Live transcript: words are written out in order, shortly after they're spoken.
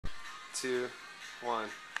2, 1.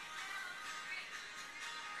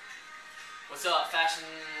 What's up, fashion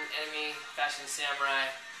enemy, fashion samurai?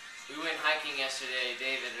 We went hiking yesterday,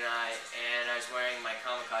 David and I was wearing my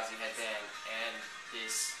kamikaze headband, and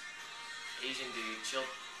this Asian dude chewed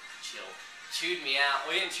me out.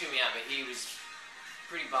 Well, he didn't chew me out, but he was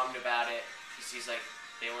pretty bummed about it because he's like,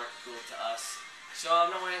 they weren't cool to us. So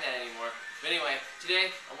I'm not wearing that anymore. But anyway,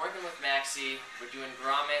 today I'm working with Maxi. We're doing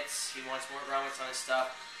grommets. He wants more grommets on his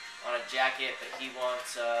stuff, on a jacket, but he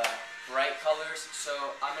wants bright colors. So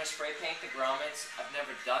I'm going to spray paint the grommets. I've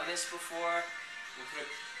never done this before. We'll put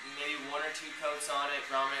maybe 1 or 2 coats on it,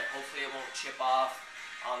 grommet. Hopefully it won't chip off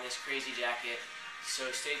on this crazy jacket.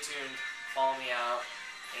 So stay tuned, follow me out,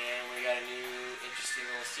 and we got a new interesting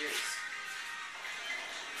little series.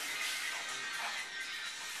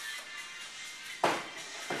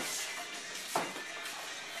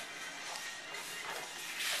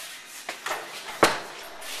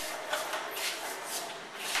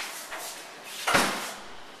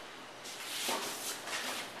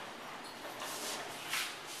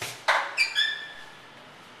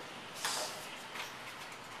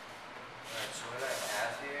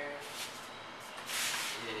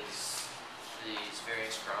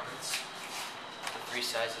 Grommets, the 3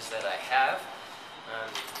 sizes that I have.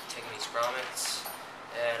 I'm taking these grommets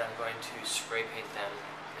and I'm going to spray paint them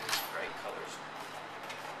in these bright colors.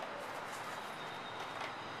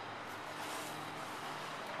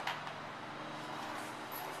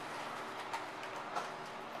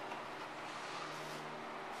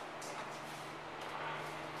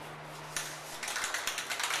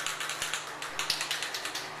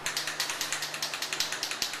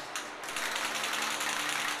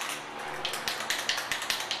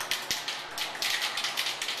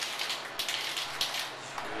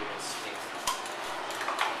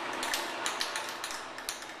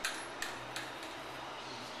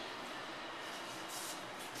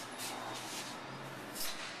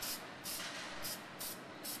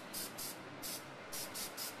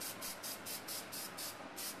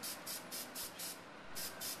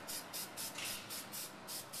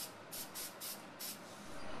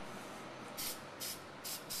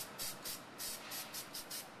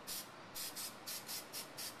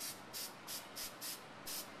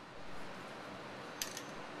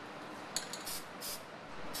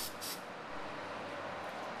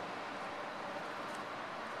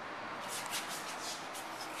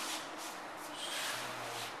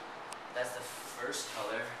 That's the first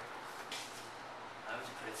color. I have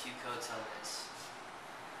to put a few coats on this.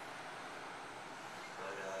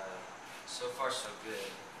 But so far so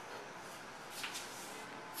good.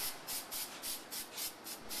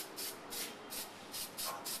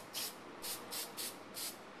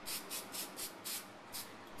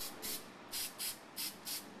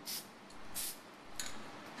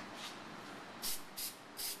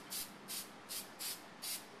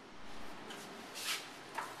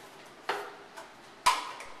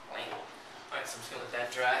 So I'm just going to let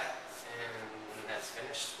that dry, and when that's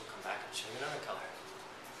finished, we'll come back and show you another color.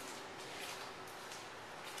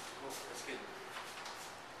 Cool, that's good.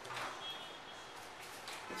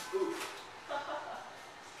 Ooh.